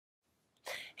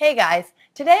Hey guys,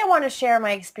 today I want to share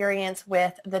my experience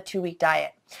with the 2-week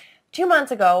diet. 2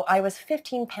 months ago, I was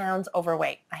 15 pounds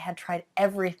overweight. I had tried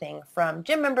everything from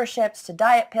gym memberships to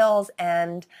diet pills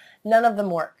and none of them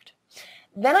worked.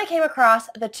 Then I came across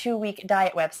the 2-week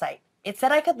diet website. It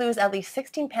said I could lose at least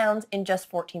 16 pounds in just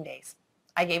 14 days.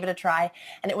 I gave it a try,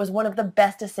 and it was one of the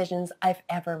best decisions I've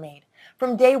ever made.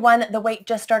 From day one, the weight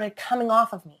just started coming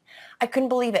off of me. I couldn't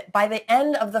believe it. By the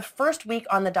end of the first week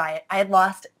on the diet, I had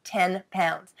lost 10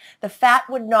 pounds. The fat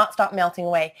would not stop melting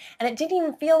away, and it didn't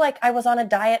even feel like I was on a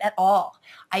diet at all.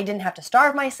 I didn't have to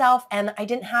starve myself, and I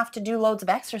didn't have to do loads of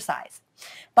exercise.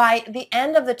 By the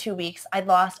end of the 2 weeks, I'd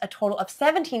lost a total of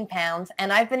 17 pounds,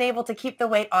 and I've been able to keep the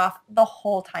weight off the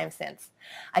whole time since.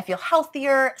 I feel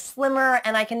healthier, slimmer,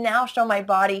 and I can now show my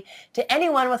body to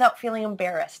anyone without feeling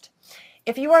embarrassed.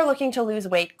 If you are looking to lose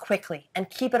weight quickly and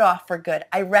keep it off for good,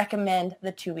 I recommend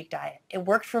the 2-week diet. It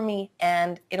worked for me,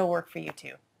 and it'll work for you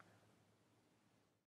too.